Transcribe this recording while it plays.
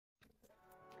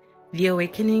The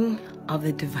awakening of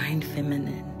the divine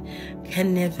feminine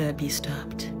can never be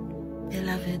stopped.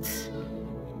 Beloveds,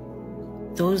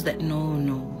 those that know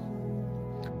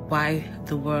why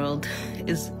the world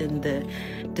is in the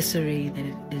disarray that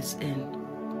it is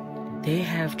in. They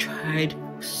have tried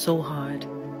so hard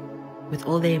with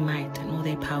all their might and all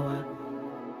their power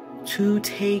to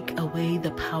take away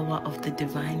the power of the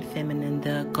divine feminine,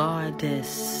 the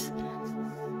goddess.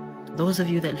 Those of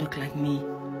you that look like me,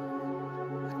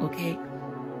 okay?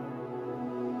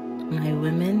 My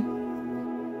women,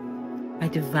 my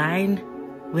divine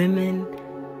women,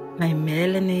 my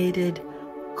melanated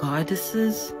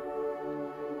goddesses,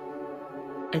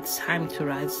 it's time to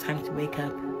rise, it's time to wake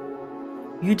up.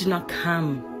 You did not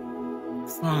come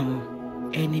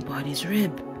from anybody's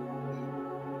rib.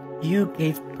 You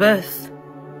gave birth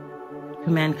to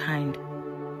mankind.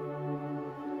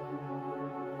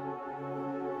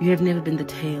 You have never been the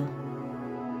tail.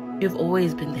 You've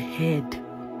always been the head.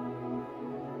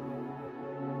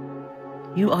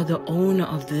 You are the owner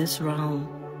of this realm.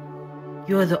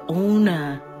 You are the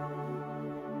owner.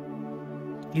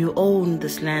 You own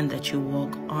this land that you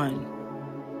walk on.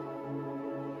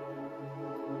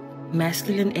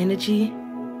 Masculine energy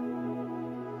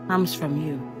comes from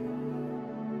you.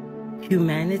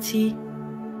 Humanity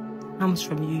comes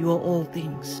from you. You are all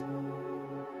things.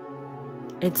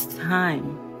 It's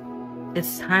time.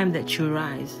 It's time that you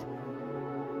rise.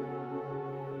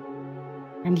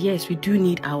 And yes, we do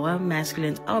need our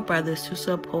masculines, our brothers, to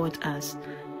support us,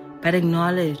 but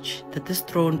acknowledge that this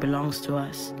throne belongs to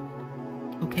us.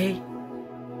 Okay?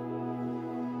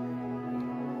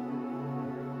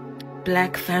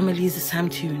 Black families, it's time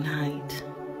to unite.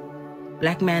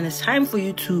 Black man, it's time for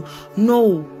you to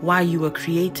know why you were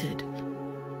created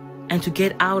and to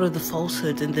get out of the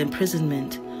falsehood and the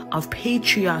imprisonment of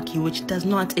patriarchy, which does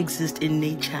not exist in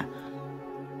nature.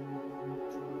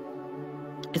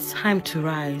 It's time to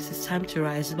rise. It's time to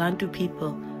rise. Bantu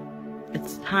people,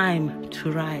 it's time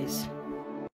to rise.